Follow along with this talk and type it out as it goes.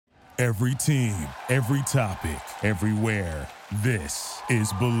Every team, every topic, everywhere. This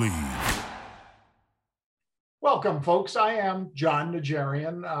is Believe. Welcome, folks. I am John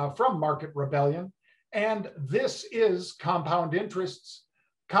Najarian from Market Rebellion, and this is Compound Interests.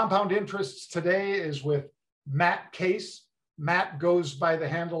 Compound Interests today is with Matt Case. Matt goes by the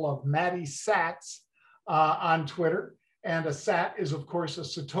handle of Matty Sats on Twitter, and a sat is, of course, a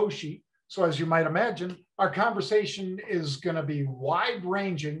Satoshi. So as you might imagine, our conversation is going to be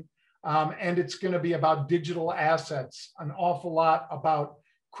wide-ranging, and it's going to be about digital assets, an awful lot about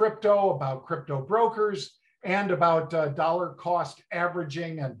crypto brokers, and about dollar cost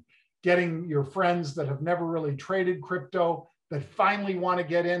averaging and getting your friends that have never really traded crypto that finally want to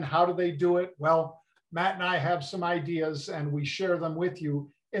get in. How do they do it? Well, Matt and I have some ideas, and we share them with you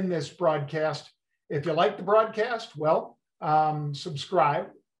in this broadcast. If you like the broadcast, well, subscribe,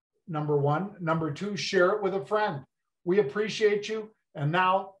 number one. Number two, share it with a friend. We appreciate you. And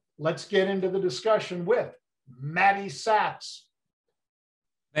now let's get into the discussion with Matty Sats.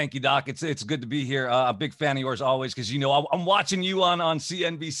 Thank you, Doc. It's good to be here. A big fan of yours always, because I'm watching you on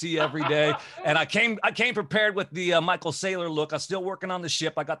CNBC every day, and I came prepared with the Michael Saylor look. I'm still working on the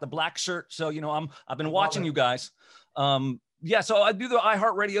ship. I got the black shirt, so I've been watching you guys. So I do the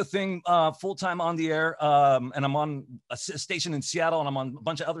iHeartRadio thing full time on the air, and I'm on a station in Seattle, and I'm on a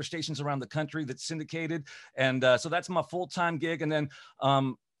bunch of other stations around the country that's syndicated, and so that's my full time gig. And then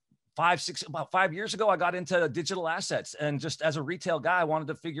about 5 years ago, I got into digital assets, and just as a retail guy, I wanted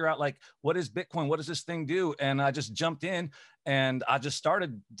to figure out, like, what is Bitcoin? What does this thing do? And I just jumped in, and I just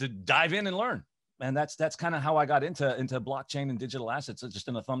started to dive in and learn. And that's kind of how I got into blockchain and digital assets. It's just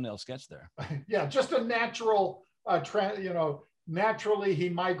in a thumbnail sketch there. Yeah, just a natural trend. Naturally he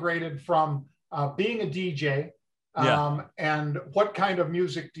migrated from being a DJ. And what kind of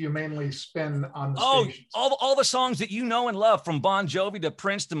music do you mainly spin on the stations? All the songs that you know and love, from Bon Jovi to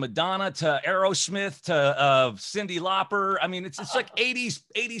Prince to Madonna to Aerosmith to Cyndi Lauper. I mean, it's like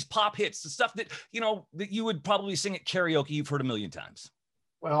 80s pop hits, the stuff that that you would probably sing at karaoke. You've heard a million times.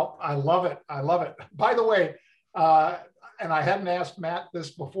 Well, I love it. By the way, and I hadn't asked Matt this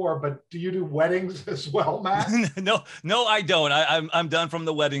before, but do you do weddings as well, Matt? No, I don't. I'm done from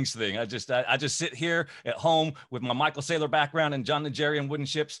the weddings thing. I just sit here at home with my Michael Saylor background and John Najarian wooden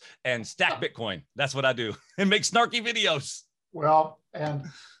ships and stack Bitcoin. That's what I do, and make snarky videos. Well, and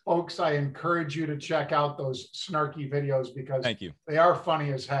folks, I encourage you to check out those snarky videos, because thank you. They are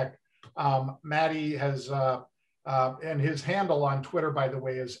funny as heck. Matty has, and his handle on Twitter, by the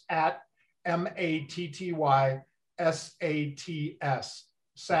way, is at MATTY SATS,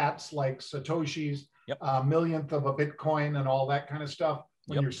 sats, like Satoshis, yep. Millionth of a Bitcoin and all that kind of stuff.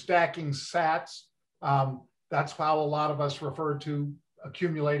 When you're stacking sats, that's how a lot of us refer to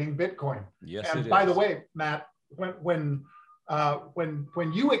accumulating Bitcoin. Yes, and by the way, Matt, when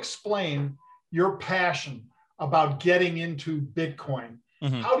you explain your passion about getting into Bitcoin,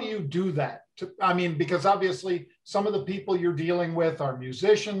 how do you do that? Because obviously some of the people you're dealing with are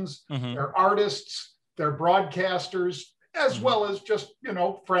musicians, they're artists, they're broadcasters, as well as just,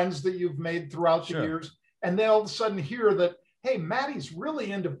 friends that you've made throughout the years. And they all of a sudden hear that, hey, Matty's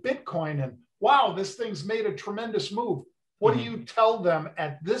really into Bitcoin, and wow, this thing's made a tremendous move. What do you tell them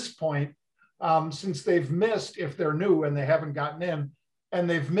at this point, since they've missed, if they're new and they haven't gotten in, and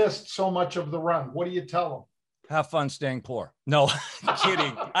they've missed so much of the run? What do you tell them? Have fun staying poor. No,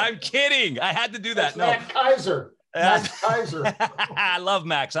 kidding. I'm kidding. I had to do that. That's Matt Kaiser. Matt Kaiser. I love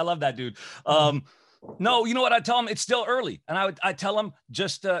Max. I love that dude. No, you know what I tell them? It's still early, and I tell them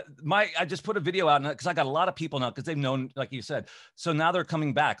I just put a video out, because I got a lot of people now, because they've known, like you said, so now they're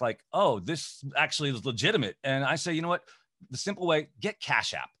coming back like, oh, this actually is legitimate. And I say, you know what? The simple way: get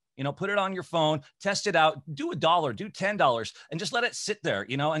Cash App. Put it on your phone, test it out, do $1, do $10, and just let it sit there,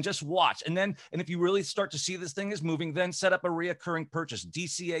 and just watch. And if you really start to see this thing is moving, then set up a reoccurring purchase,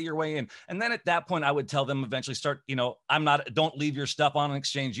 DCA your way in. And then at that point, I would tell them eventually don't leave your stuff on an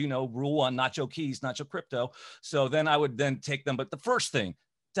exchange, rule one, not your keys, not your crypto. So then I would then take them. But the first thing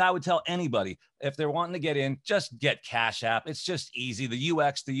I would tell anybody, if they're wanting to get in, just get Cash App. It's just easy. The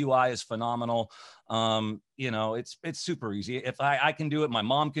UX, the UI is phenomenal. It's super easy. If I can do it, my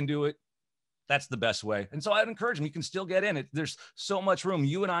mom can do it. That's the best way. And so I'd encourage them. You can still get in it. There's so much room.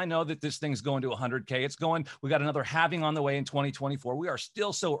 You and I know that this thing's going to 100K. We got another halving on the way in 2024. We are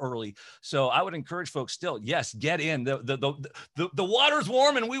still so early. So I would encourage folks still, yes, get in. The water's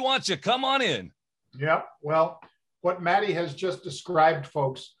warm and we want you. Come on in. Yeah. Well, what Matty has just described,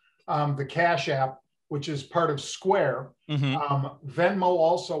 folks, the Cash App, which is part of Square, Venmo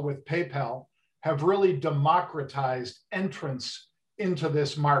also with PayPal, have really democratized entrance into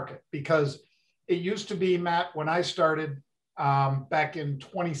this market, because it used to be, Matt, when I started, back in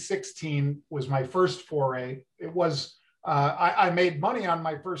 2016 was my first foray. It was, I made money on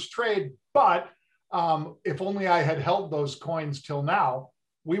my first trade, but if only I had held those coins till now,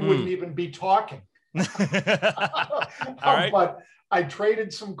 we wouldn't even be talking. All right. But I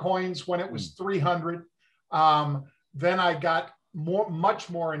traded some coins when it was 300. Then I got much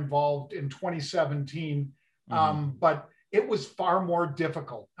more involved in 2017, but it was far more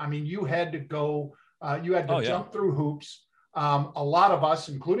difficult. I mean, you had to go, you had to jump through hoops. A lot of us,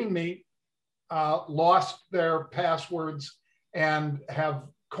 including me, lost their passwords and have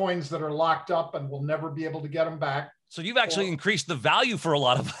coins that are locked up and will never be able to get them back. So you've actually increased the value for a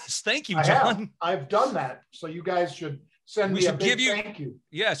lot of us. Thank you, John. I've done that. So you guys should send me a big thank you.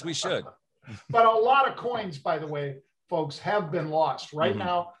 Yes, we should. But a lot of coins, by the way, folks, have been lost. Right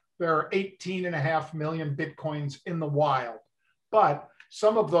now, there are 18.5 million Bitcoins in the wild. But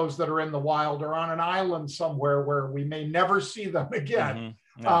some of those that are in the wild are on an island somewhere where we may never see them again.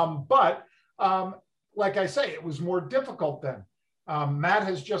 But like I say, it was more difficult then. Matt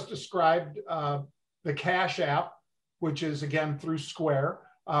has just described the Cash App, which is, again, through Square,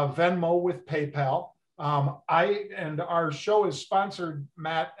 Venmo with PayPal. Our show is sponsored,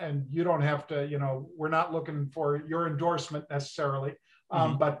 Matt, and you don't have to, we're not looking for your endorsement necessarily,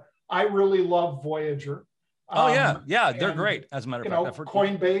 but I really love Voyager. They're great. As a matter of fact,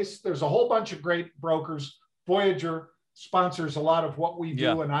 Coinbase, there's a whole bunch of great brokers. Voyager sponsors a lot of what we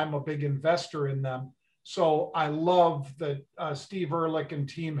do, and I'm a big investor in them. So I love that Steve Ehrlich and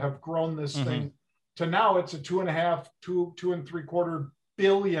team have grown this thing to now it's a $2.75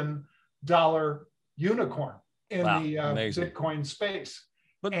 billion unicorn in the Bitcoin space.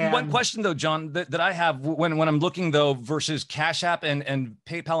 But one question though, John, that I have when I'm looking though versus Cash App and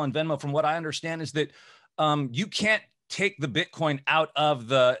PayPal and Venmo, from what I understand is that you can't take the Bitcoin out of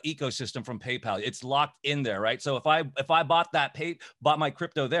the ecosystem from PayPal. It's locked in there, right? So if I bought my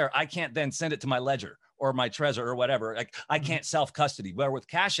crypto there, I can't then send it to my Ledger or my Trezor or whatever. Like I can't self-custody. Where with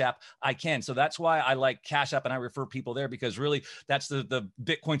Cash App, I can. So that's why I like Cash App and I refer people there, because really that's the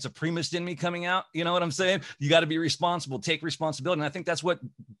Bitcoin supremacist in me coming out. You know what I'm saying? You got to be responsible, take responsibility. And I think that's what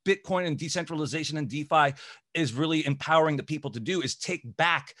Bitcoin and decentralization and DeFi is really empowering the people to do, is take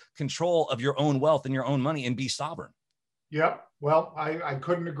back control of your own wealth and your own money and be sovereign. Yep. Well, I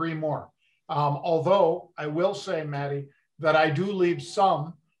couldn't agree more. Although I will say, Maddie, that I do leave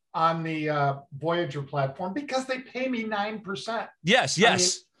some on the Voyager platform because they pay me 9%. Yes. I mean,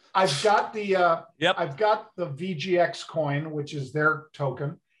 I've got the I've got the VGX coin, which is their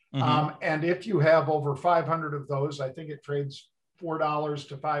token. And if you have over 500 of those, I think it trades $4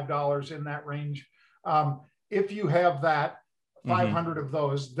 to $5 in that range. If you have that 500 of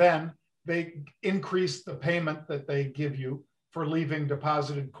those, then they increase the payment that they give you for leaving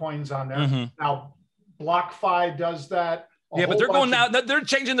deposited coins on there. Now, BlockFi does that. But they're going now. They're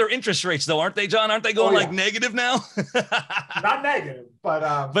changing their interest rates, though, aren't they, John? Aren't they going like negative now? Not negative,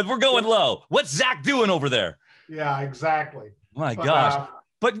 but we're going low. What's Zach doing over there? Yeah, exactly. My gosh.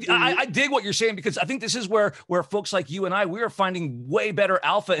 But I dig what you're saying, because I think this is where folks like you and I, we are finding way better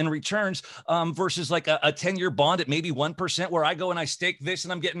alpha in returns versus like a 10-year bond at maybe 1%, where I go and I stake this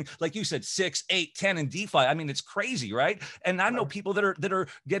and I'm getting, like you said, 6, 8, 10 in DeFi. I mean, it's crazy, right? And I know people that are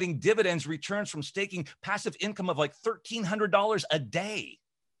getting dividends, returns from staking, passive income of like $1,300 a day.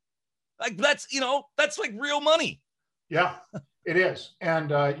 Like that's like real money. Yeah, it is. And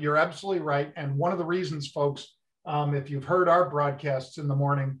you're absolutely right. And one of the reasons, folks, if you've heard our broadcasts in the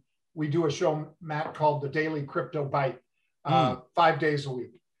morning, we do a show, Matt, called the Daily Crypto Bite, 5 days a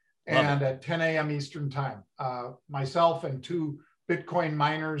week. And at 10 a.m. Eastern time, myself and 2 Bitcoin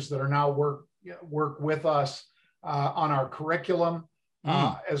miners that are now work with us on our curriculum,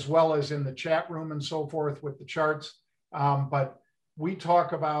 as well as in the chat room and so forth with the charts. But we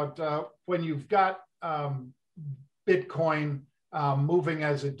talk about when you've got Bitcoin moving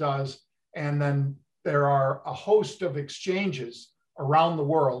as it does, and then there are a host of exchanges around the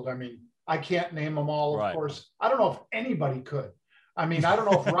world. I mean, I can't name them all, of course. I don't know if anybody could. I mean, I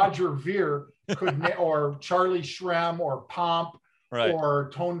don't know if Roger Ver could, or Charlie Shrem, or Pomp,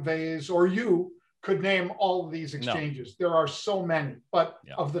 or Tonevase, or you could name all of these exchanges. No. There are so many. But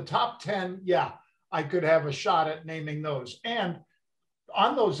of the top 10, I could have a shot at naming those. And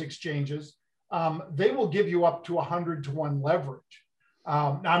on those exchanges, they will give you up to 100-to-1 leverage.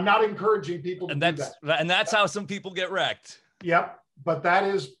 Now, I'm not encouraging people to do that. And that's how some people get wrecked. Yep. But that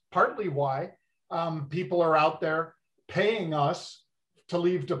is partly why people are out there paying us to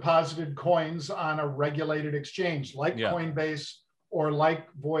leave deposited coins on a regulated exchange like Coinbase or like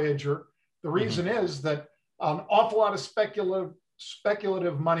Voyager. The reason is that an awful lot of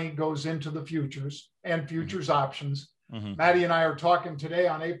speculative money goes into the futures and futures options. Maddie and I are talking today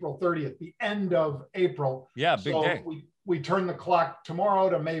on April 30th, the end of April. Yeah, big so day. We turn the clock tomorrow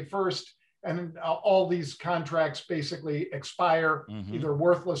to May 1st, and all these contracts basically expire, either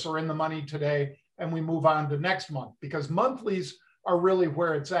worthless or in the money today, and we move on to next month, because monthlies are really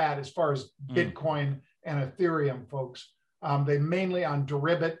where it's at as far as Bitcoin and Ethereum, folks. They mainly on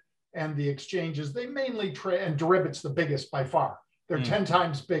Deribit and the exchanges, they mainly trade, and Deribit's the biggest by far. They're 10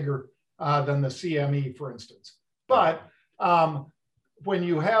 times bigger than the CME, for instance. But when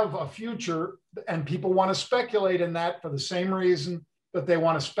you have a future and people want to speculate in that for the same reason that they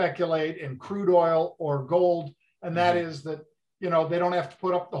want to speculate in crude oil or gold, and that is that, you know, they don't have to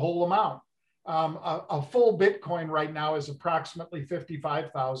put up the whole amount. A full Bitcoin right now is approximately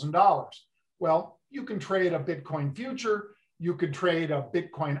 $55,000. Well, you can trade a Bitcoin future, you could trade a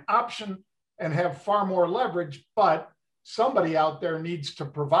Bitcoin option and have far more leverage, but somebody out there needs to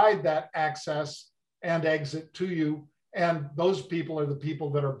provide that access and exit to you. And those people are the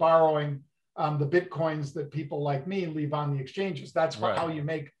people that are borrowing the Bitcoins that people like me leave on the exchanges. That's how you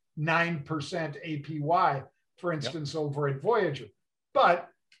make 9% APY, for instance, over at Voyager. But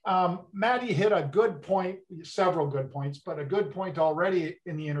Maddie hit a good point, several good points, but a good point already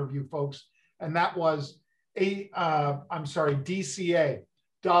in the interview, folks. And that was DCA,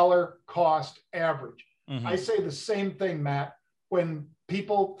 dollar cost average. I say the same thing, Matt, when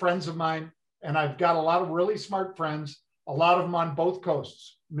people, friends of mine, and I've got a lot of really smart friends, a lot of them on both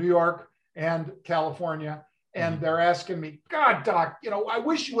coasts, New York and California, and they're asking me, God, Doc, you know, I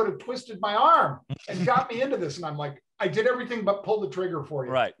wish you would have twisted my arm and got me into this. And I'm like, I did everything but pull the trigger for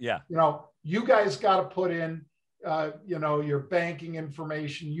you. Right, yeah. You know, you guys got to put in, you know, your banking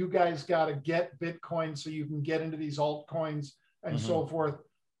information. You guys got to get Bitcoin so you can get into these altcoins and so forth.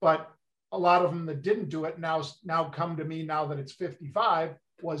 But a lot of them that didn't do it now come to me now that it's 55,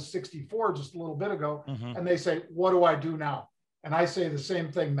 was 64 just a little bit ago. And they say, what do I do now? And I say the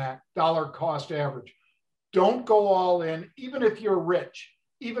same thing, Matt, dollar cost average. Don't go all in, even if you're rich,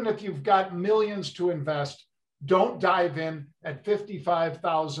 even if you've got millions to invest, don't dive in at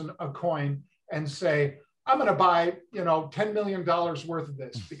 55,000 a coin and say, I'm going to buy, you know, $10 million worth of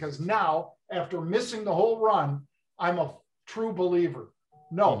this, because now, after missing the whole run, I'm a true believer.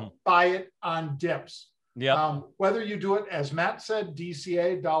 No, buy it on dips. Whether you do it, as Matt said,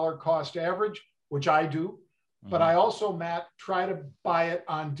 DCA, dollar cost average, which I do, but I also, Matt, try to buy it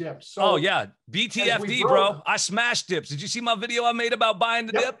on dips. So, BTFD, bro. I smash dips. Did you see my video I made about buying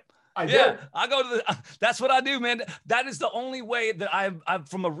the dip? I did. I go to that's what I do, man. That is the only way that I'm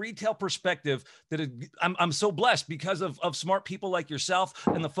from a retail perspective that I'm so blessed because of smart people like yourself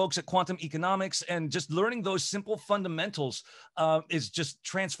and the folks at Quantum Economics, and just learning those simple fundamentals is just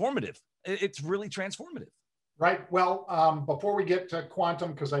transformative. It's really transformative. Right. Well, before we get to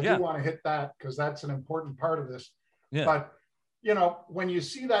quantum, because I do want to hit that, because that's an important part of this. But, you know, when you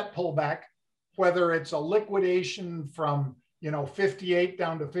see that pullback, whether it's a liquidation from, you know, 58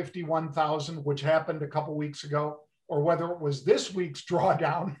 down to 51,000, which happened a couple weeks ago, or whether it was this week's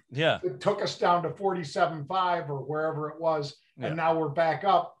drawdown, it took us down to 47.5 or wherever it was, and now we're back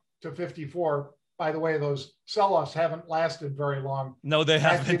up to 54. By the way, those sell-offs haven't lasted very long. No, they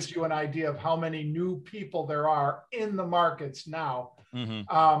haven't. That gives you an idea of how many new people there are in the markets now.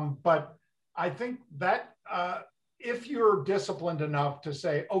 But I think that if you're disciplined enough to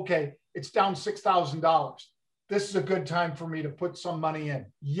say, okay, it's down $6,000, this is a good time for me to put some money in.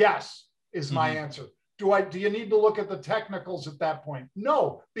 Yes, is my answer. Do you need to look at the technicals at that point?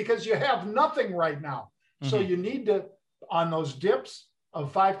 No, because you have nothing right now. So you need to, on those dips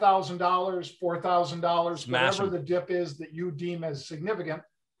of $5,000, $4,000, whatever the dip is that you deem as significant,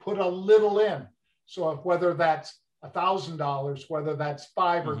 put a little in. So if whether that's $1,000, whether that's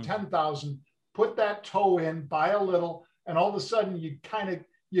 $5,000 or $10,000, put that toe in, buy a little, and all of a sudden you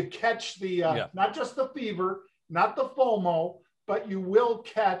catch the not just the fever, not the FOMO, but you will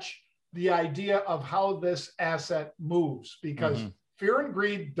catch the idea of how this asset moves, because fear and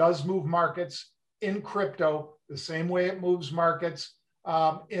greed does move markets in crypto the same way it moves markets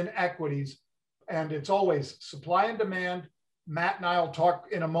in equities. And it's always supply and demand. Matt and I will talk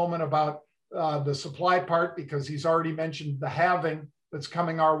in a moment about the supply part, because he's already mentioned the halving that's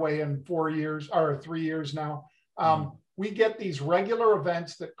coming our way in 4 years or 3 years now. We get these regular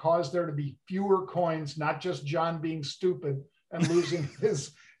events that cause there to be fewer coins, not just John being stupid and losing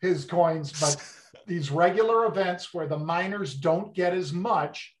his coins, but these regular events where the miners don't get as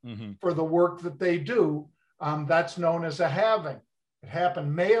much for the work that they do. That's known as a halving. It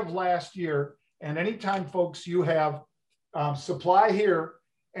happened May of last year. And anytime, folks, you have supply here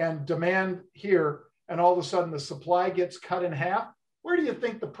and demand here, and all of a sudden the supply gets cut in half, where do you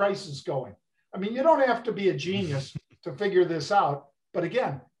think the price is going? I mean, you don't have to be a genius to figure this out. But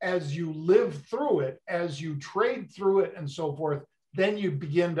again, as you live through it, as you trade through it and so forth, then you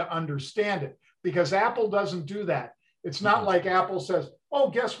begin to understand it, because Apple doesn't do that. It's not like Apple says, oh,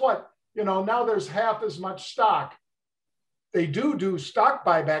 guess what? Now there's half as much stock. They do stock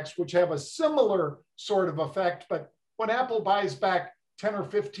buybacks, which have a similar sort of effect. But when Apple buys back 10 or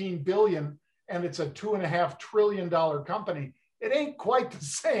 15 billion and it's a $2.5 trillion company, it ain't quite the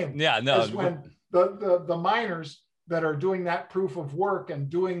same as when the miners that are doing that proof of work and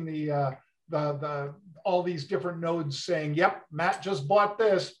doing the all these different nodes saying, yep, Matt just bought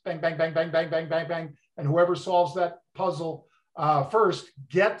this, bang, bang, bang, bang, bang, bang, bang, bang. And whoever solves that puzzle first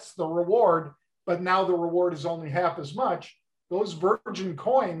gets the reward, but now the reward is only half as much. Those virgin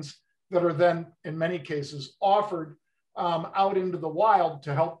coins that are then, in many cases, offered out into the wild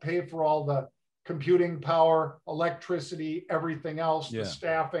to help pay for all the computing power, electricity, everything else, the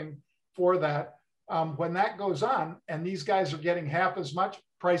staffing for that. When that goes on and these guys are getting half as much,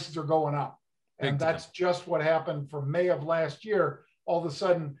 prices are going up. And that's just what happened from May of last year. All of a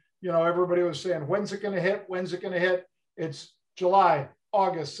sudden, everybody was saying, when's it going to hit? When's it going to hit? It's July,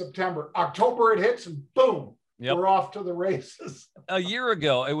 August, September, October, it hits and boom. Yep. We're off to the races. A year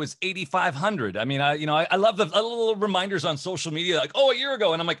ago, it was 8,500. I mean, I love the little reminders on social media, like, oh, a year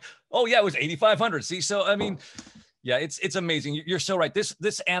ago. And I'm like, oh yeah, it was 8,500. See, so, I mean, yeah, it's amazing. You're so right.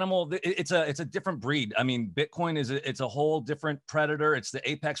 This animal, it's a different breed. I mean, Bitcoin it's a whole different predator. It's the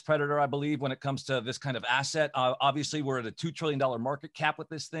apex predator, I believe, when it comes to this kind of asset. Obviously, we're at a $2 trillion market cap with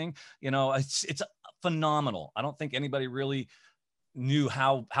this thing. It's phenomenal. I don't think anybody really knew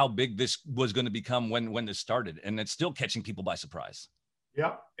how big this was going to become when this started, and it's still catching people by surprise.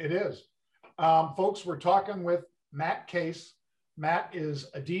 Yep, it is. Folks, we're talking with Matt Case. Matt is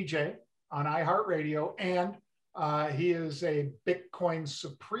a DJ on iHeartRadio, and he is a Bitcoin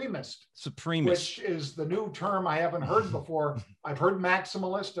supremacist, which is the new term I haven't heard before. I've heard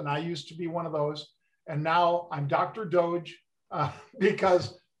maximalist, and I used to be one of those, and now I'm Dr. Doge,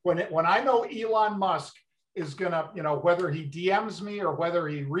 because when I know Elon Musk is gonna, whether he DMs me or whether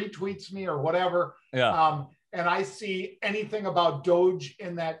he retweets me or whatever, and I see anything about Doge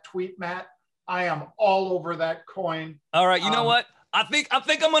in that tweet, Matt, I am all over that coin. All right, you know what? I think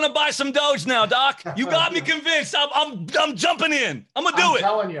I'm gonna buy some Doge now, Doc. You got me convinced. I'm jumping in. I'm gonna do it. I'm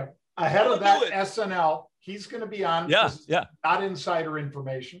telling you, ahead of that SNL, he's gonna be on. Not insider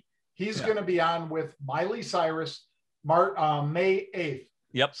information. He's gonna be on with Miley Cyrus, May 8th.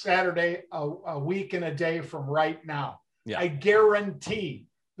 Yep. Saturday, a week and a day from right now. Yeah. I guarantee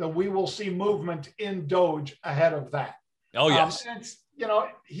that we will see movement in Doge ahead of that. Oh yes.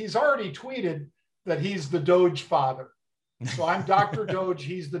 He's already tweeted that he's the Doge father. So I'm Dr. Doge.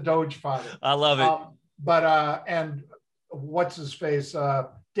 He's the Doge father. I love it. And what's his face?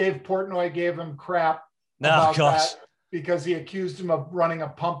 Dave Portnoy gave him crap about that because he accused him of running a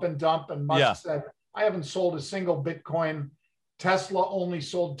pump and dump. And Musk said, I haven't sold a single Bitcoin. Tesla only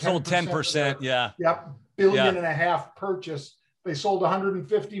sold 10%. Sold 10%. Yeah. Yep. Billion and a half purchase. They sold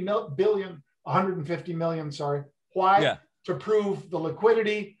 150 million. Sorry. Why? Yeah. To prove the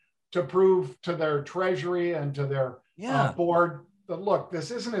liquidity, to prove to their treasury and to their board that, look,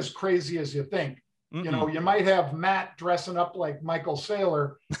 this isn't as crazy as you think. You might have Matt dressing up like Michael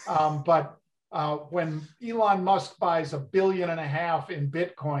Saylor, but when Elon Musk buys $1.5 billion in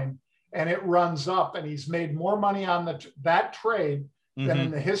Bitcoin and it runs up, and he's made more money on that trade than in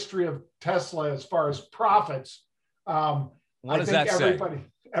the history of Tesla as far as profits. What does that say?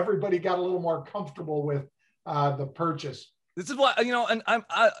 Everybody got a little more comfortable with the purchase. This is what, and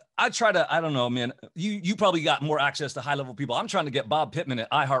I try to, I don't know, man, you probably got more access to high level people. I'm trying to get Bob Pittman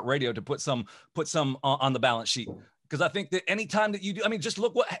at iHeartRadio to put some on the balance sheet. Because I think that anytime that you do, just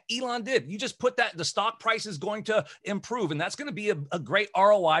look what Elon did. You just put that, the stock price is going to improve, and that's going to be a great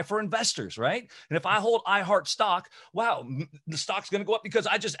ROI for investors, right? And if I hold iHeart stock, wow, the stock's going to go up because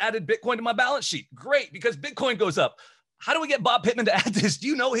I just added Bitcoin to my balance sheet. Great, because Bitcoin goes up. How do we get Bob Pittman to add this? Do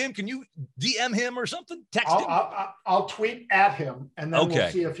you know him? Can you DM him or something? Text him? I'll tweet at him, and then we'll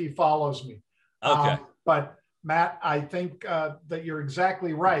see if he follows me. Okay. But Matt, I think that you're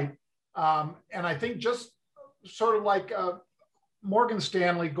exactly right. And I think just sort of like Morgan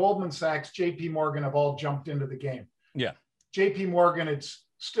Stanley, Goldman Sachs, JP Morgan have all jumped into the game. Yeah. JP Morgan, it's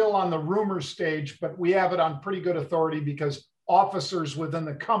still on the rumor stage, but we have it on pretty good authority because officers within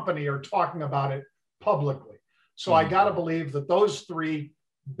the company are talking about it publicly. So I got to believe that those three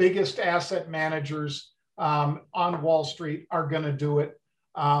biggest asset managers on Wall Street are going to do it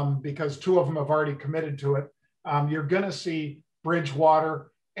because two of them have already committed to it. You're going to see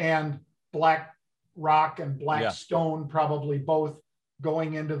Bridgewater and BlackRock and Blackstone probably both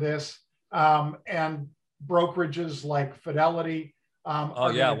going into this. And brokerages like Fidelity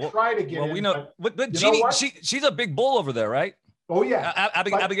are going to try to get in. We know, but Jeannie, she's a big bull over there, right? Oh, yeah.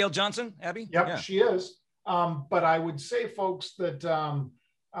 Abigail Johnson, Abby? Yep, yeah. She is. But I would say, folks, that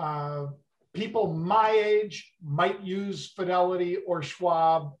people my age might use Fidelity or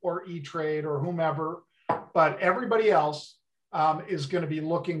Schwab or E-Trade or whomever, but everybody else is going to be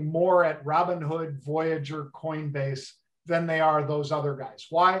looking more at Robinhood, Voyager, Coinbase than they are those other guys.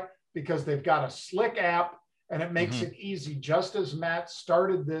 Why? Because they've got a slick app and it makes it easy. Just as Matt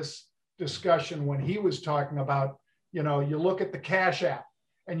started this discussion when he was talking about, you look at the Cash App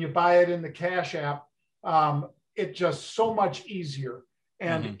and you buy it in the Cash App, it's just so much easier.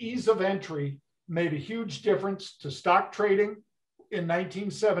 And ease of entry made a huge difference to stock trading in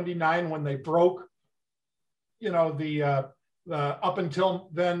 1979 when they broke, the up until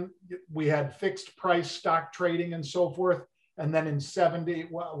then we had fixed price stock trading and so forth. And then in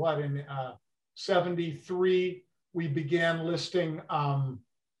 73, we began listing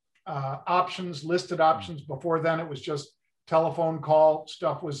listed options. Before then, it was just telephone call.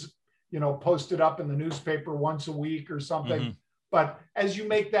 Stuff was, posted up in the newspaper once a week or something. But as you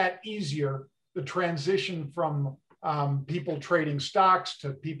make that easier, the transition from people trading stocks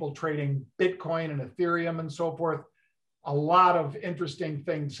to people trading Bitcoin and Ethereum and so forth, a lot of interesting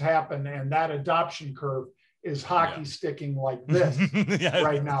things happen. And that adoption curve is hockey sticking like this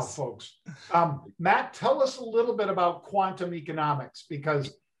right now, folks. Matt, tell us a little bit about quantum economics,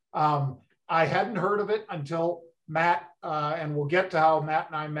 because I hadn't heard of it until Matt, and we'll get to how Matt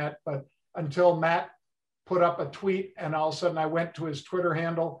and I met, but until Matt put up a tweet, and all of a sudden I went to his Twitter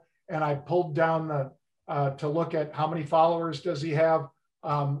handle and I pulled down to look at how many followers does he have,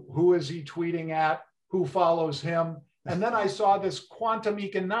 who is he tweeting at, who follows him. And then I saw this quantum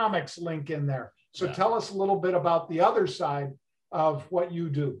economics link in there. So tell us a little bit about the other side of what you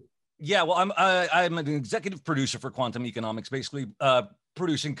do. Yeah, well, I'm an executive producer for Quantum Economics, basically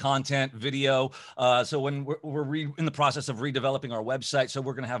producing content, video. So when we're in the process of redeveloping our website, so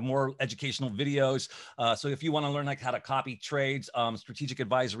we're going to have more educational videos. So if you want to learn like how to copy trades, strategic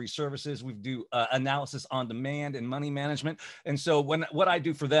advisory services, we do analysis on demand and money management. And so what I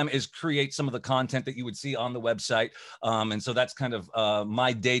do for them is create some of the content that you would see on the website. And so that's kind of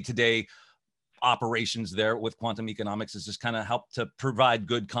my day-to-day operations there with Quantum Economics, is just kind of help to provide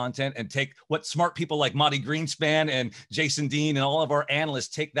good content and take what smart people like Mati Greenspan and Jason Dean and all of our analysts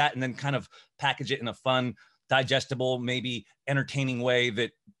take that and then kind of package it in a fun, digestible, maybe entertaining way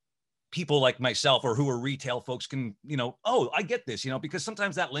that people like myself or who are retail folks can, oh, I get this, because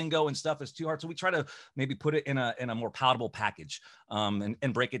sometimes that lingo and stuff is too hard. So we try to maybe put it in a more palatable package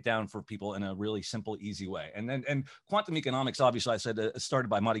and break it down for people in a really simple, easy way. And Quantum Economics, obviously, I said started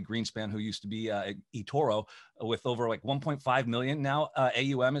by Mati Greenspan, who used to be at eToro with over like 1.5 million now.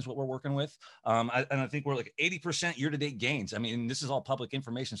 AUM is what we're working with. And I think we're like 80% year-to-date gains. I mean, this is all public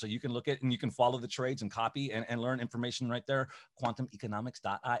information. So you can look at and you can follow the trades and copy and learn information right there,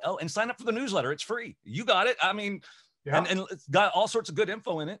 quantumeconomics.io. And sign up for the newsletter. It's free. You got it. I mean, and it's got all sorts of good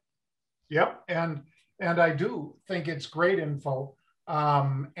info in it. Yep. And I do think it's great info.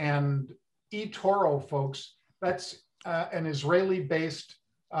 And eToro, folks, that's an Israeli-based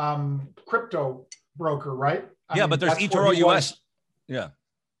crypto broker, right? I mean, but there's eToro US. Yeah.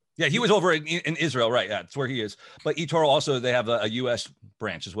 He was over in Israel, right? Yeah, that's where he is. But eToro also, they have a US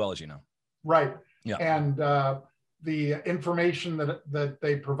branch as well, as you know. Right. Yeah. And the information that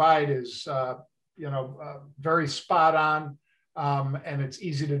they provide is, very spot on, and it's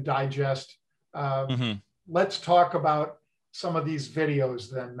easy to digest. Let's talk about some of these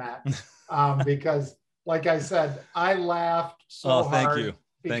videos then, Matt, because like I said, I laughed so hard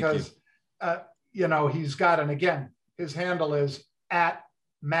because, he's got, and again, his handle is at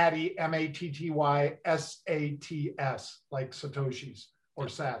Matty, MATTYSATS, like Satoshis or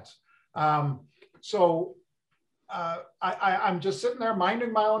Sats. So I'm just sitting there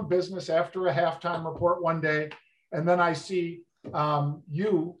minding my own business after a halftime report one day, and then I see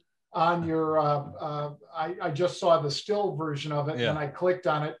you on your, I just saw the still version of it, and I clicked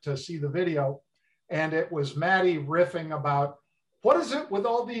on it to see the video, and it was Matty riffing about, what is it with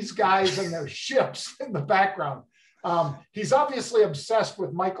all these guys and their ships in the background? He's obviously obsessed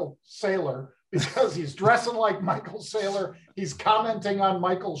with Michael Saylor because he's dressing like Michael Saylor. He's commenting on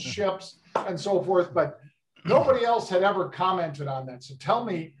Michael's ships and so forth, but nobody else had ever commented on that. So tell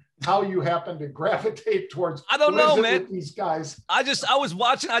me how you happen to gravitate towards. I don't know, man. These guys. I was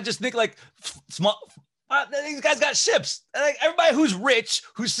watching. I just think like small. These guys got ships. Like everybody who's rich,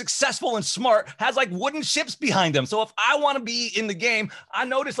 who's successful and smart has like wooden ships behind them. So if I want to be in the game, I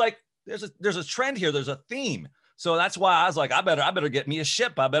notice like there's a trend here. There's a theme. So that's why I was like, I better get me a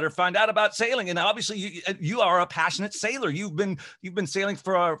ship. I better find out about sailing. And obviously you are a passionate sailor. You've been sailing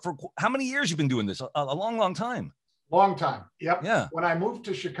for how many years? You've been doing this? A long, long time. Long time. Yep. Yeah. When I moved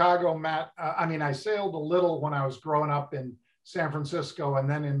to Chicago, Matt, I sailed a little when I was growing up in San Francisco and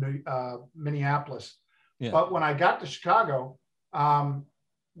then in Minneapolis. Yeah. But when I got to Chicago,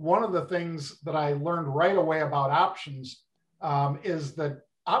 one of the things that I learned right away about options is that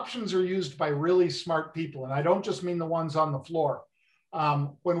options are used by really smart people. And I don't just mean the ones on the floor.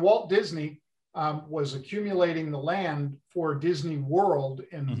 When Walt Disney was accumulating the land for Disney World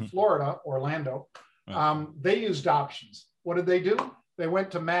in Florida, Orlando, they used options. What did they do? They went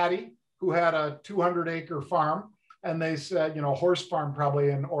to Maddie, who had a 200-acre farm, and they said, horse farm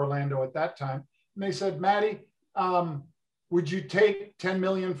probably in Orlando at that time. And they said, Maddie, would you take 10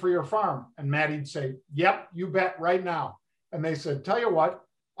 million for your farm? And Maddie'd say, yep, you bet, right now. And they said, tell you what,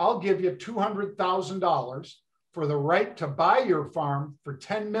 I'll give you $200,000 for the right to buy your farm for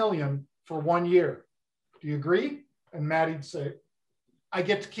 10 million for 1 year. Do you agree? And Maddie'd say, I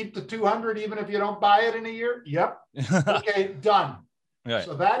get to keep the 200 even if you don't buy it in a year? Yep. Okay, done. Right.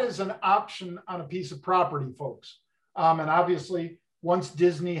 So that is an option on a piece of property, folks. And obviously, once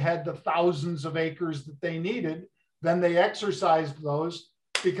Disney had the thousands of acres that they needed, then they exercised those,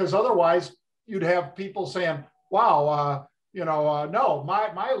 because otherwise you'd have people saying, wow, no,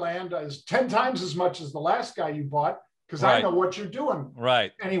 my land is 10 times as much as the last guy you bought, because I know what you're doing.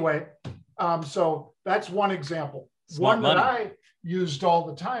 Right. Anyway, so that's one example. Smart money. That I used all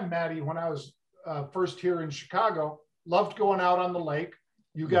the time, Maddie, when I was first here in Chicago, loved going out on the lake.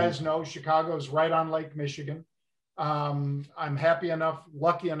 You guys know Chicago's right on Lake Michigan. I'm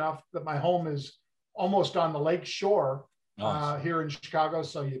lucky enough that my home is almost on the lake shore here in Chicago.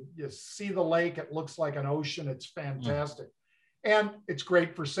 So you see the lake, it looks like an ocean. It's fantastic. And it's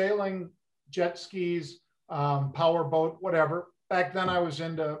great for sailing, jet skis, power boat, whatever. Back then I was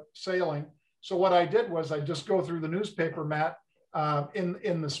into sailing. So what I did was I just go through the newspaper, Matt,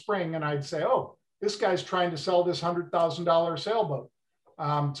 in the spring, and I'd say, oh, this guy's trying to sell this $100,000 sailboat.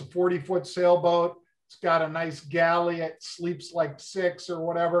 It's a 40-foot sailboat. It's got a nice galley. It sleeps like 6 or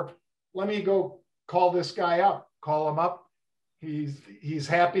whatever. Let me go call this guy up. Call him up. He's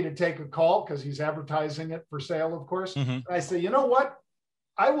happy to take a call because he's advertising it for sale, of course. And I say, you know what?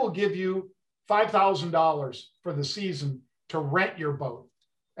 I will give you $5,000 for the season to rent your boat.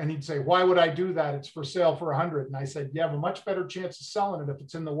 And he'd say, why would I do that? It's for sale for 100. And I said, you have a much better chance of selling it if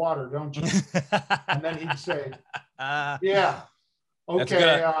it's in the water, don't you? And then he'd say, yeah,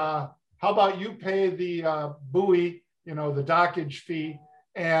 okay. How about you pay the buoy, the dockage fee,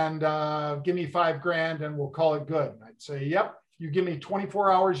 and give me $5,000 and we'll call it good. And I'd say, yep, you give me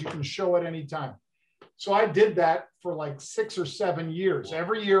 24 hours, you can show it anytime. So I did that for like 6 or 7 years.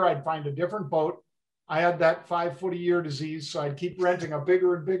 Every year I'd find a different boat. I had that 5-foot-a-year disease, so I'd keep renting a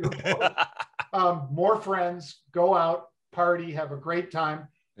bigger and bigger boat. More friends, go out, party, have a great time.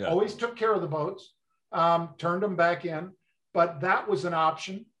 Yeah. Always took care of the boats, turned them back in. But that was an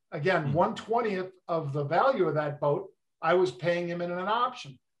option. Again, 1/20th of the value of that boat, I was paying him in an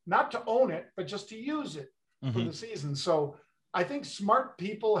option. Not to own it, but just to use it for the season. So I think smart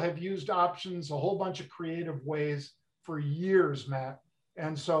people have used options a whole bunch of creative ways for years, Matt.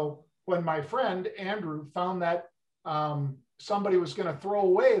 And so when my friend Andrew found that somebody was going to throw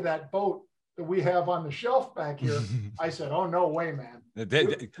away that boat that we have on the shelf back here, I said, oh, no way, man.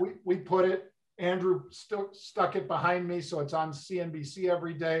 We put it, Andrew still stuck it behind me, so it's on CNBC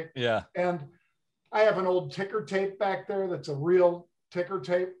every day. Yeah. And I have an old ticker tape back there that's a real ticker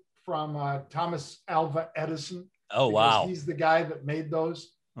tape from Thomas Alva Edison. Oh, wow. He's the guy that made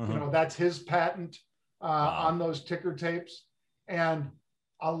those. That's his patent on those ticker tapes. And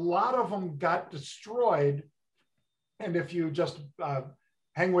a lot of them got destroyed. And if you just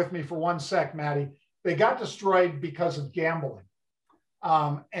hang with me for 1 sec, Maddie, they got destroyed because of gambling.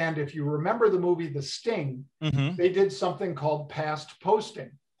 And if you remember the movie The Sting, they did something called past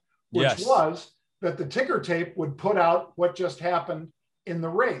posting, which was that the ticker tape would put out what just happened in the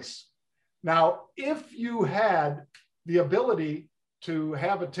race. Now, if you had the ability to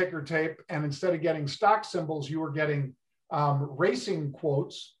have a ticker tape and instead of getting stock symbols, you were getting racing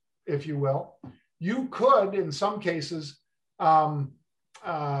quotes, if you will, you could, in some cases,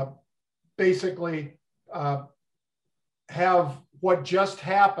 basically have what just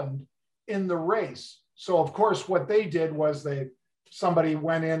happened in the race. So, of course, what they did was somebody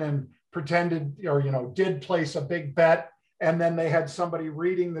went in and pretended, or did place a big bet, and then they had somebody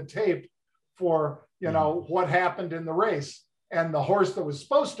reading the tape for what happened in the race, and the horse that was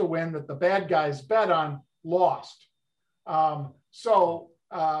supposed to win that the bad guys bet on lost. So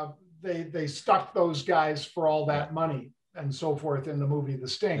they stuck those guys for all that money and so forth in the movie The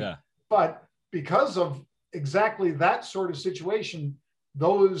Sting. Yeah. But because of exactly that sort of situation,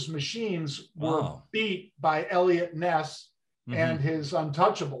 those machines were beat by Elliot Ness and his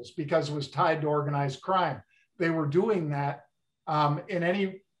Untouchables because it was tied to organized crime. They were doing that in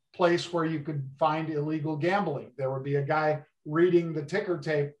any place where you could find illegal gambling. There would be a guy reading the ticker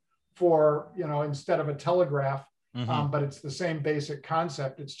tape for, instead of a telegraph, but it's the same basic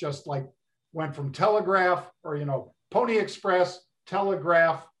concept. It's just like went from telegraph or, Pony Express,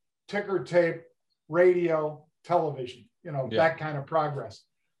 telegraph, ticker tape, radio, television, that kind of progress.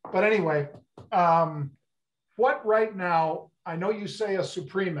 But anyway, what right now, I know you say a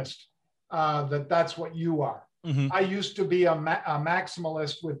supremacist, that's what you are. I used to be a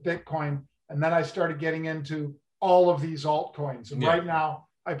maximalist with Bitcoin, and then I started getting into all of these altcoins. And right now,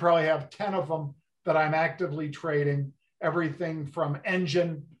 I probably have 10 of them that I'm actively trading, everything from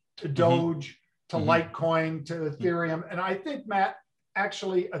Engine to Doge to Litecoin to Ethereum. And I think, Matt,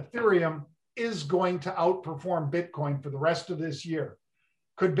 actually, Ethereum is going to outperform Bitcoin for the rest of this year.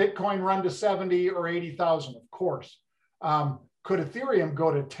 Could Bitcoin run to 70 or 80,000? Of course. Could Ethereum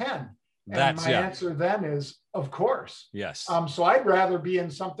go to 10? And my answer then is, of course. Yes. So I'd rather be in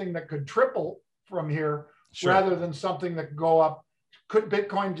something that could triple from here rather than something that could go up. Could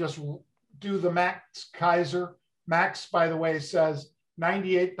Bitcoin just do the Max Keiser? Max, by the way, says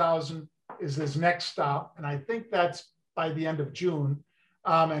 98,000 is his next stop. And I think that's by the end of June,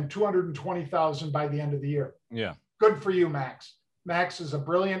 and 220,000 by the end of the year. Yeah. Good for you, Max. Max is a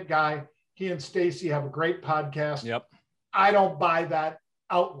brilliant guy. He and Stacy have a great podcast. Yep. I don't buy that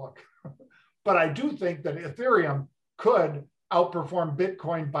outlook, but I do think that Ethereum could outperform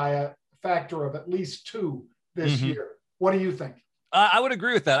Bitcoin by a factor of at least 2 this year. What do you think? I would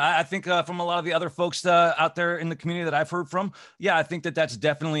agree with that. I think from a lot of the other folks out there in the community that I've heard from, I think that's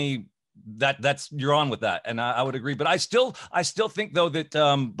definitely that's you're on with that, and I would agree. But I still think though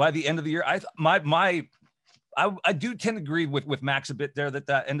that by the end of the year, I do tend to agree with Max a bit there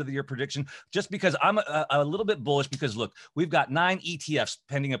that end of the year prediction, just because I'm a little bit bullish because look, we've got 9 ETFs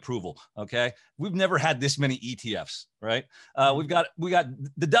pending approval. Okay. We've never had this many ETFs, right? We got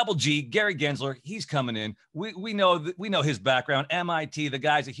the double G, Gary Gensler. He's coming in. We know his background, MIT, the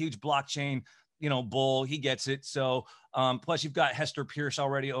guy's a huge blockchain, bull. He gets it. So plus you've got Hester Pierce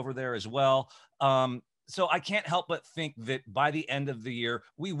already over there as well. So I can't help but think that by the end of the year,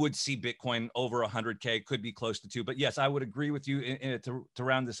 we would see Bitcoin over 100K, could be close to 2. But yes, I would agree with you to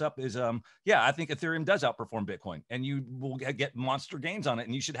round this up is, I think Ethereum does outperform Bitcoin and you will get monster gains on it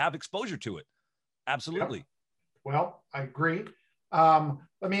and you should have exposure to it. Absolutely. Yep. Well, I agree.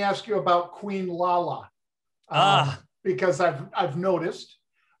 Let me ask you about Queen Lala. Because I've noticed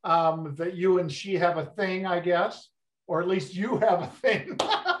that you and she have a thing, I guess, or at least you have a thing.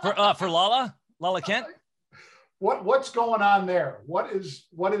 for Lala Kent? What's going on there? What is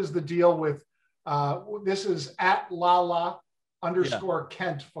the deal with this is at Lala _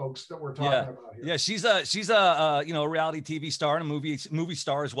 Kent, folks, that we're talking about here. Yeah, she's a reality TV star and a movie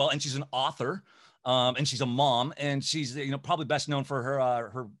star as well, and she's an author, and she's a mom, and she's probably best known for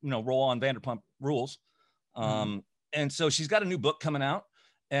her role on Vanderpump Rules, and so she's got a new book coming out.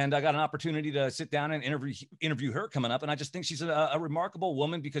 And I got an opportunity to sit down and interview her coming up. And I just think she's a remarkable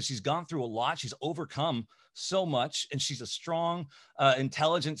woman because she's gone through a lot. She's overcome so much. And she's a strong,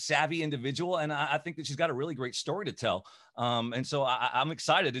 intelligent, savvy individual. And I think that she's got a really great story to tell. And so I'm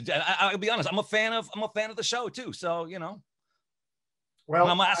excited. And I'll be honest, I'm a fan of the show too. So, well,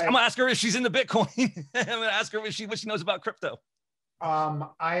 I'm gonna ask her if she's into Bitcoin. I'm gonna ask her what she knows about crypto. I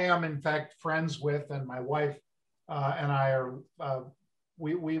am in fact friends with, and my wife and I are,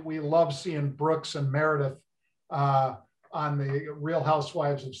 we love seeing Brooks and Meredith on the Real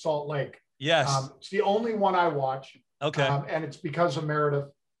Housewives of Salt Lake. Yes. It's the only one I watch. Okay. And it's because of Meredith,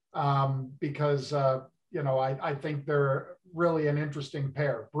 because, I think they're really an interesting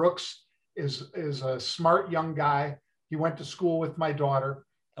pair. Brooks is a smart young guy. He went to school with my daughter.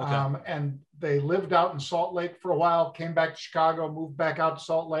 Okay. And they lived out in Salt Lake for a while, came back to Chicago, moved back out to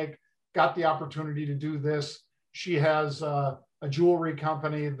Salt Lake, got the opportunity to do this. She has a jewelry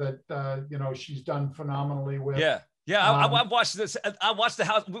company that she's done phenomenally with. Yeah. I've watched this. I watched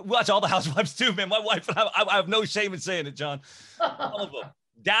we watch all the Housewives too, man. My wife and I have no shame in saying it, John. All of them.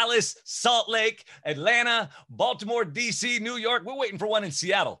 Dallas, Salt Lake, Atlanta, Baltimore, DC, New York. We're waiting for one in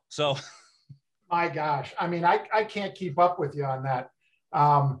Seattle. So, my gosh, I mean, I can't keep up with you on that.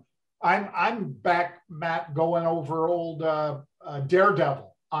 I'm back, Matt, going over old Daredevil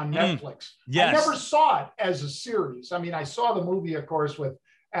on Netflix. Yes. I never saw it as a series. I mean, I saw the movie, of course, with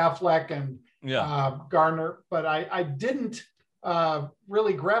Affleck and Garner, but I didn't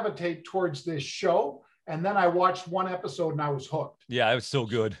really gravitate towards this show. And then I watched one episode and I was hooked. Yeah, it was so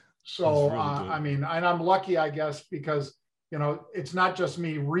good. So, really good. I mean, and I'm lucky, I guess, because, you know, it's not just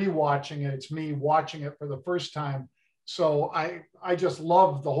me rewatching it, it's me watching it for the first time. So I just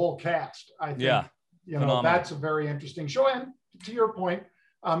love the whole cast. I think, you know, phenomenal. That's a very interesting show. And to your point,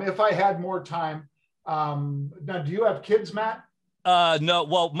 if I had more time, now, do you have kids, Matt? No.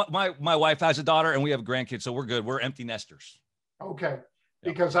 Well, my wife has a daughter and we have grandkids, so we're good. We're empty nesters. Okay.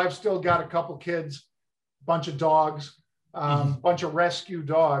 Because I've still got a couple kids, bunch of dogs, bunch of rescue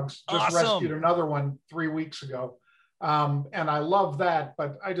dogs. Just rescued another one 3 weeks ago. And I love that,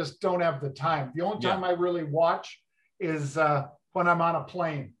 but I just don't have the time. The only time I really watch is when I'm on a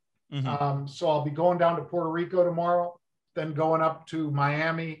plane. So I'll be going down to Puerto Rico tomorrow, then going up to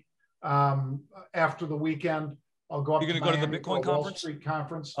Miami after the weekend. I'll go up. You're going to go to the Bitcoin conference? Wall Street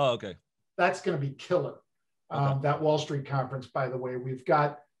conference. Oh, okay. That's going to be killer. That Wall Street conference, by the way, we've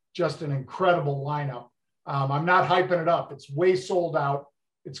got just an incredible lineup. I'm not hyping it up. It's way sold out.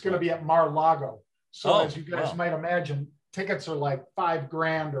 It's going to be at Mar-a-Lago. So as you guys might imagine, tickets are like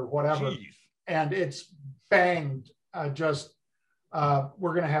 $5,000 or whatever. Jeez. And it's banged. We're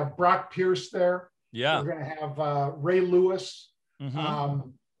going to have Brock Pierce there. Yeah. We're going to have Ray Lewis.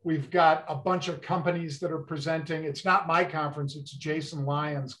 We've got a bunch of companies that are presenting. It's not my conference. It's Jason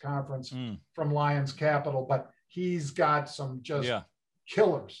Lyons' conference from Lyons Capital, but he's got some just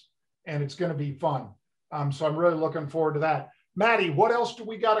killers, and it's going to be fun. So I'm really looking forward to that. Maddie, what else do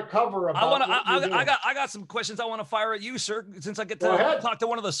we got to cover about? I got some questions I want to fire at you, sir. Since I get to talk to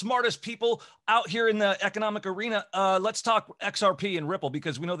one of the smartest people out here in the economic arena, let's talk XRP and Ripple,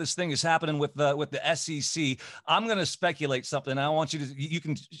 because we know this thing is happening with the SEC. I'm going to speculate something. I want you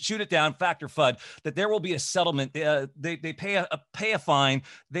can shoot it down, fact or FUD, that there will be a settlement. They pay a fine,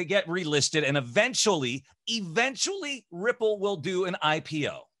 they get relisted, and eventually Ripple will do an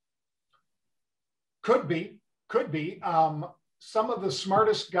IPO. Could be. Some of the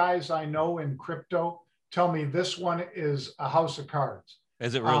smartest guys I know in crypto tell me this one is a house of cards.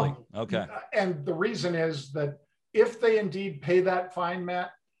 Is it really? Okay. And the reason is that if they indeed pay that fine, Matt,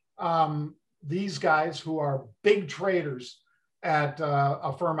 these guys who are big traders at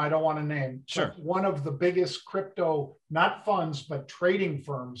a firm I don't want to name, sure, one of the biggest crypto, not funds, but trading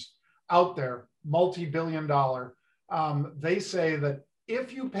firms out there, multi-billion-dollar, they say that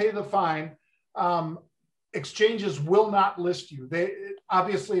if you pay the fine, exchanges will not list you.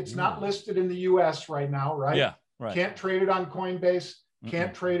 Obviously it's not listed in the US right now, right? Yeah, right. Can't trade it on Coinbase,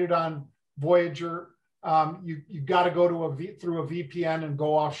 can't trade it on Voyager. You got to go to through a VPN and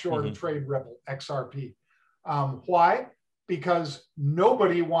go offshore to trade Ripple, XRP. Why? Because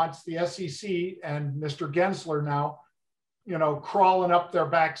nobody wants the SEC and Mr. Gensler now, crawling up their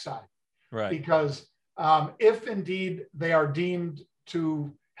backside. Right. Because if indeed they are deemed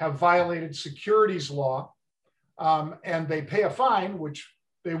to have violated securities law, and they pay a fine, which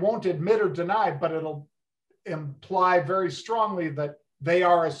they won't admit or deny, but it'll imply very strongly that they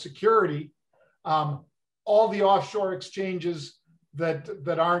are a security. All the offshore exchanges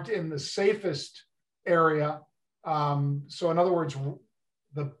that aren't in the safest area. So in other words,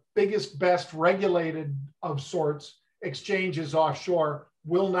 the biggest, best regulated of sorts exchanges offshore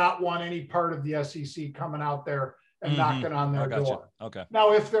will not want any part of the SEC coming out there and knocking on their door. Okay.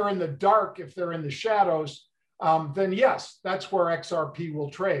 Now, if they're in the dark, if they're in the shadows, then yes, that's where XRP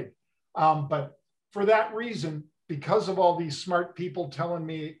will trade. But for that reason, because of all these smart people telling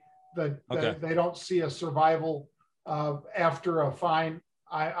me that they don't see a survival after a fine,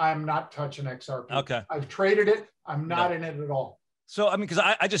 I'm not touching XRP. Okay. I've traded it. I'm not in it at all. So, I mean, because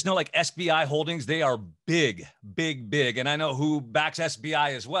I just know like SBI Holdings, they are big. And I know who backs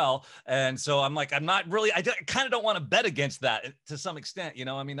SBI as well. And so I'm like, I kind of don't want to bet against that to some extent.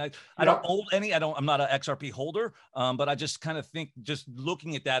 I mean, I don't hold any, I'm not an XRP holder, but I just kind of think just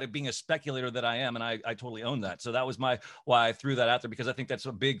looking at that, it being a speculator that I am, and I totally own that. So that was why I threw that out there, because I think that's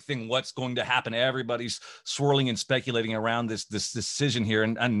a big thing. What's going to happen? Everybody's swirling and speculating around this decision here.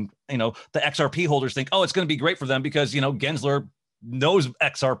 And the XRP holders think, oh, it's going to be great for them because, Gensler knows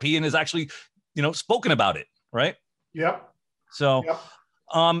XRP and is actually, spoken about it, right? Yep. So,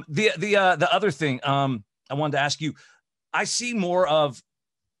 the other thing I wanted to ask you, I see more of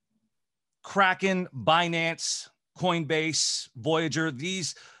Kraken, Binance, Coinbase, Voyager,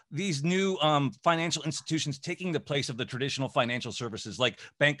 these new financial institutions taking the place of the traditional financial services like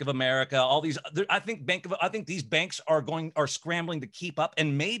Bank of America, all these. I think these banks are scrambling to keep up.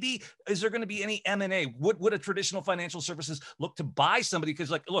 And maybe is there going to be any M&A? Would a traditional financial services look to buy somebody? Because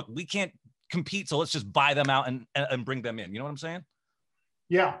look, we can't compete, so let's just buy them out and bring them in. You know what I'm saying?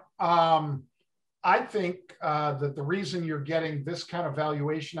 Yeah. I think that the reason you're getting this kind of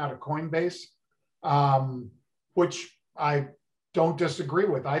valuation out of Coinbase, which I don't disagree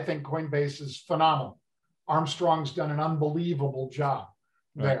with. I think Coinbase is phenomenal. Armstrong's done an unbelievable job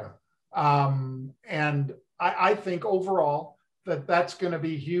there. And I think overall that that's going to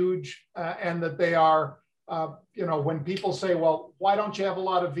be huge, and that they are, when people say, well, why don't you have a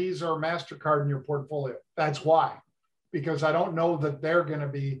lot of Visa or MasterCard in your portfolio? That's why, because I don't know that they're going to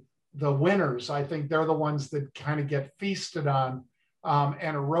be the winners. I think they're the ones that kind of get feasted on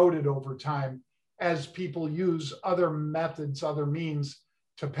and eroded over time as people use other methods, other means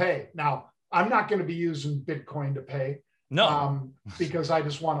to pay. Now, I'm not going to be using Bitcoin to pay. No, because I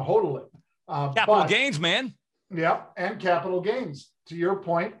just want to hodl it. Capital gains, man. Yeah, and capital gains. To your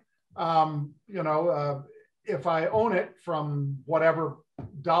point, if I own it from whatever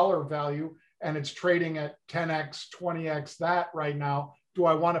dollar value and it's trading at 10x, 20x that right now, do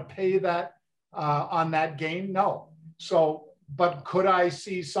I want to pay that on that gain? No. So, but could I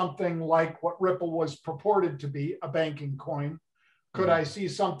see something like what Ripple was purported to be, a banking coin? Could I see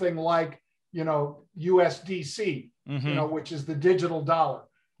something like, USDC, which is the digital dollar,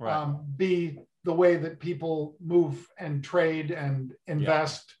 be the way that people move and trade and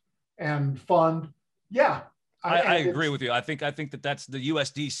invest and fund? Yeah. I agree with you. I think that that's the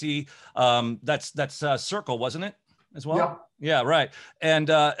USDC. That's Circle, wasn't it, as well? Yeah. Yeah, right.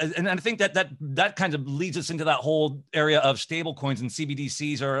 And I think that kind of leads us into that whole area of stable coins, and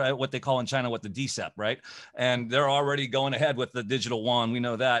CBDCs are what they call in China, what the DCEP, right? And they're already going ahead with the digital yuan. We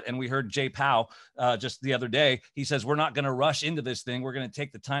know that. And we heard Jay Powell just the other day. He says, we're not going to rush into this thing. We're going to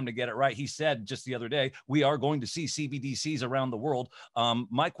take the time to get it right. He said just the other day, we are going to see CBDCs around the world.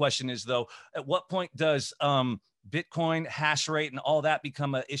 My question is, though, at what point does Bitcoin hash rate and all that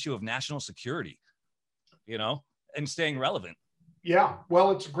become an issue of national security, and staying relevant? Yeah,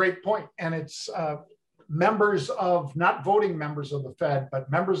 well, it's a great point. And it's members of, not voting members of the Fed, but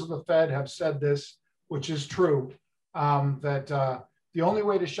members of the Fed have said this, which is true, that the only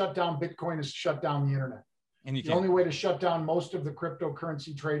way to shut down Bitcoin is to shut down the internet. And the only way to shut down most of the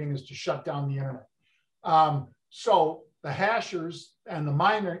cryptocurrency trading is to shut down the internet. So the hashers and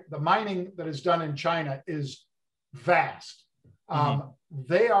the mining that is done in China is vast.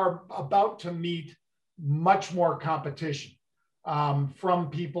 They are about to meet much more competition from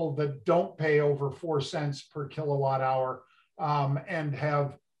people that don't pay over 4 cents per kilowatt hour and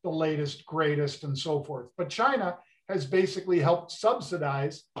have the latest, greatest, and so forth. But China has basically helped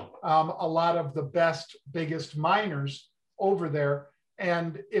subsidize a lot of the best, biggest miners over there.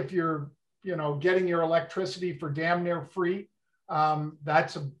 And if you're, getting your electricity for damn near free,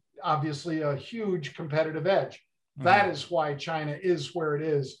 that's obviously a huge competitive edge. That is why China is where it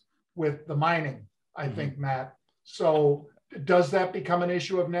is with the mining, I think, Matt. So does that become an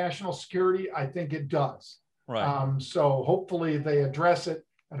issue of national security? I think it does. Right. So hopefully they address it,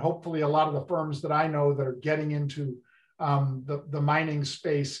 and hopefully a lot of the firms that I know that are getting into the mining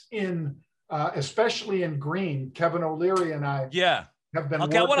space especially in green, Kevin O'Leary and I have been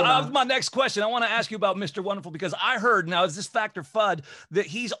okay, my next question. I want to ask you about Mr. Wonderful, because I heard, now is this Factor FUD, that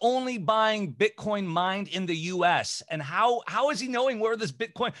he's only buying Bitcoin mined in the US. And how is he knowing where this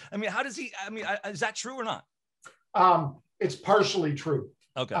Bitcoin, how does he, is that true or not? It's partially true.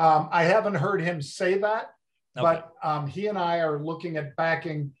 Okay. I haven't heard him say that, but he and I are looking at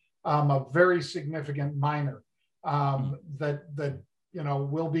backing a very significant miner that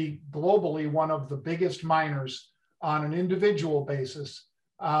will be globally one of the biggest miners on an individual basis.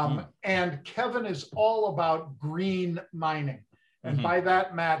 And Kevin is all about green mining. And by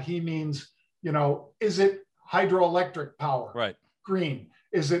that, Matt, he means, is it hydroelectric power? Right. Green.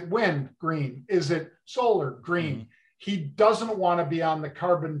 Is it wind? Green. Is it solar? Green. He doesn't want to be on the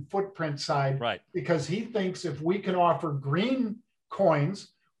carbon footprint side, right? Because he thinks if we can offer green coins,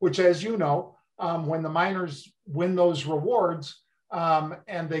 which, as you know, when the miners win those rewards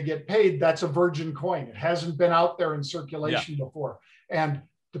and they get paid, that's a virgin coin. It hasn't been out there in circulation before. And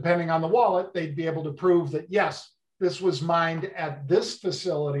depending on the wallet, they'd be able to prove that, yes, this was mined at this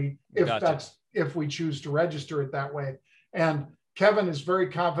facility, if we choose to register it that way. And Kevin is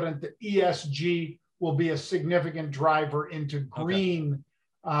very confident that ESG will be a significant driver into green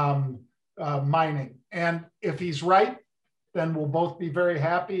mining. And if he's right, then we'll both be very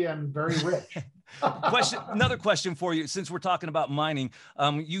happy and very rich. Another question for you, since we're talking about mining.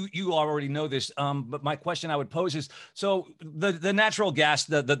 You already know this, but my question I would pose is: so the natural gas,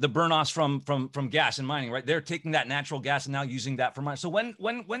 the burn-offs from gas and mining, right? They're taking that natural gas and now using that for mining. So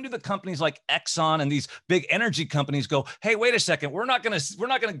when do the companies like Exxon and these big energy companies go, hey, wait a second, we're not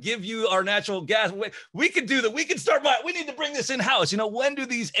gonna give you our natural gas. We can do that. We can start mining. We need to bring this in house. When do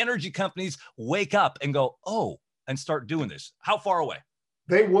these energy companies wake up and go, oh, and start doing this? How far away?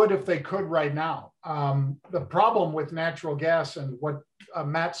 They would if they could right now. The problem with natural gas and what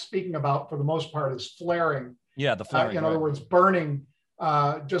Matt's speaking about for the most part is flaring. Yeah, the flaring. In other words, burning,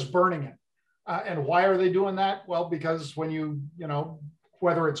 just burning it. And why are they doing that? Well, because when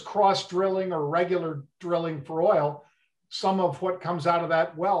whether it's cross drilling or regular drilling for oil, some of what comes out of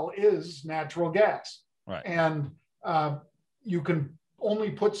that well is natural gas. Right. And you can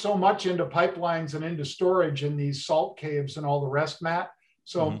only put so much into pipelines and into storage in these salt caves and all the rest, Matt.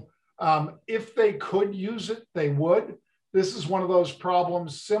 So if they could use it, they would. This is one of those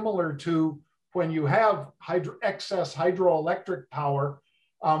problems similar to when you have excess hydroelectric power.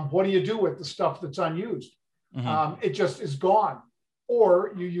 What do you do with the stuff that's unused? It just is gone.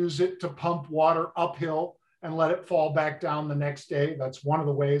 Or you use it to pump water uphill and let it fall back down the next day. That's one of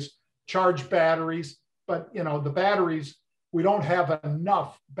the ways. Charge batteries. But, the batteries, we don't have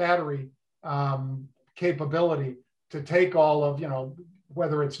enough battery capability to take all of,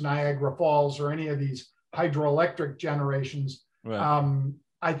 whether it's Niagara Falls or any of these hydroelectric generations. Right.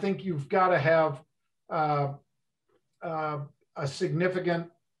 I think you've got to have a significant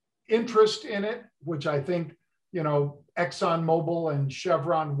interest in it, which I think, ExxonMobil and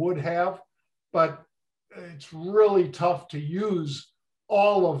Chevron would have, but it's really tough to use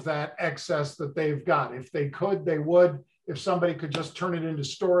all of that excess that they've got. If they could, they would. If somebody could just turn it into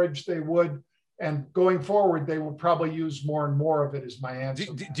storage, they would. And going forward, they will probably use more and more of it, is my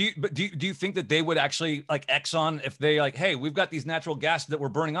answer. Do you think that they would actually, like Exxon, if they like, hey, we've got these natural gas that we're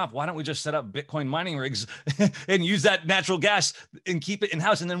burning off, why don't we just set up Bitcoin mining rigs and use that natural gas and keep it in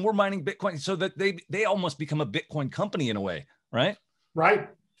house, and then we're mining Bitcoin, so that they almost become a Bitcoin company in a way, right? Right.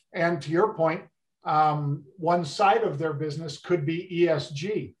 And to your point, one side of their business could be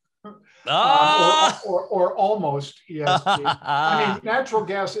ESG. Or almost ESG. I mean, natural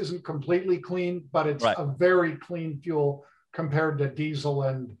gas isn't completely clean, but it's a very clean fuel compared to diesel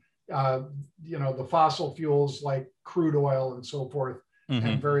and the fossil fuels like crude oil and so forth,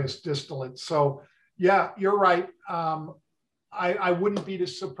 and various distillates. So yeah, you're right. I wouldn't be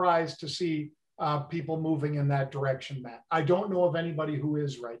surprised to see people moving in that direction, Matt. I don't know of anybody who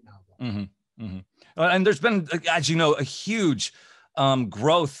is right now. And there's been, as you know, a huge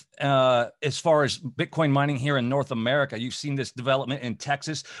growth as far as Bitcoin mining here in North America. You've seen this development in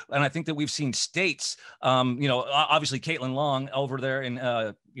Texas, and I think that we've seen states, obviously Caitlin Long over there in,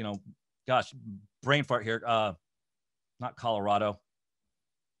 brain fart here, not Colorado,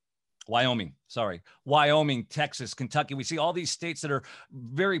 Wyoming, Texas, Kentucky. We see all these states that are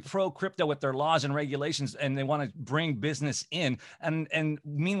very pro crypto with their laws and regulations, and they want to bring business in. And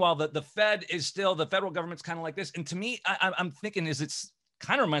meanwhile, the federal government's kind of like this. And to me, I'm thinking it's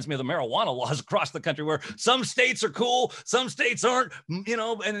kind of reminds me of the marijuana laws across the country, where some states are cool, some states aren't,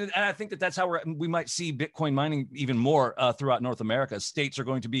 and I think that's how we might see Bitcoin mining even more throughout North America. States are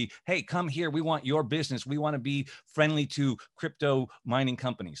going to be, hey, come here. We want your business. We want to be friendly to crypto mining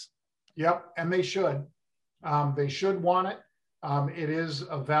companies. Yep, and they should. They should want it. It is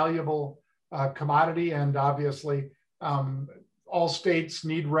a valuable commodity, and obviously all states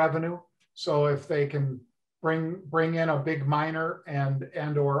need revenue. So if they can bring in a big miner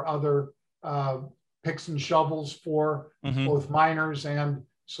and or other picks and shovels for both miners and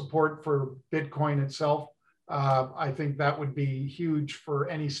support for Bitcoin itself, I think that would be huge for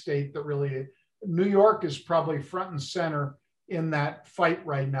any state that really. New York is probably front and center in that fight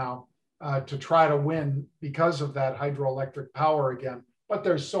right now. To try to win because of that hydroelectric power again. But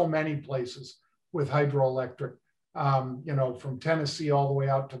there's so many places with hydroelectric, from Tennessee all the way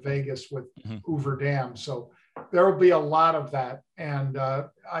out to Vegas with Hoover Dam. So there will be a lot of that. And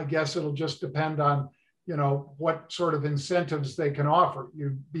I guess it'll just depend on, what sort of incentives they can offer.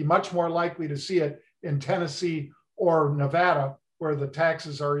 You'd be much more likely to see it in Tennessee or Nevada, where the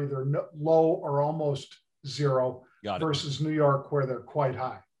taxes are either low or almost zero, versus New York, where they're quite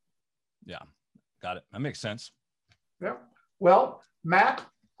high. Yeah, got it. That makes sense. Yeah. Well, Matt,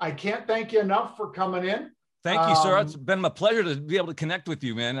 I can't thank you enough for coming in. Thank you, sir. It's been my pleasure to be able to connect with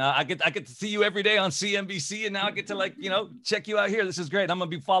you, man. I get to see you every day on CNBC, and now I get to check you out here. This is great. I'm gonna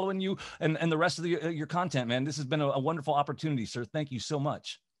be following you and the rest of your content, man. This has been a wonderful opportunity, sir. Thank you so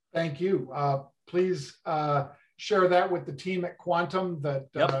much. Thank you. Please share that with the team at Quantum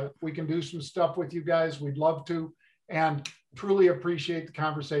that we can do some stuff with you guys. We'd love to, and truly appreciate the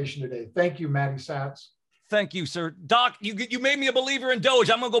conversation today. Thank you, Matty Satz. Thank you, sir. Doc, you made me a believer in Doge.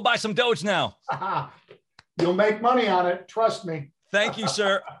 I'm going to go buy some Doge now. You'll make money on it. Trust me. Thank you,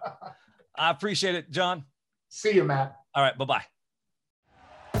 sir. I appreciate it, John. See you, Matt. All right. Bye-bye.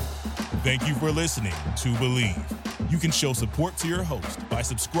 Thank you for listening to Believe. You can show support to your host by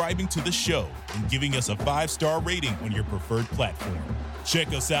subscribing to the show and giving us a 5-star rating on your preferred platform. Check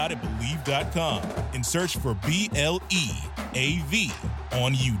us out at Believe.com and search for BLEAV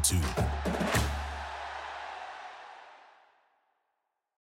on YouTube.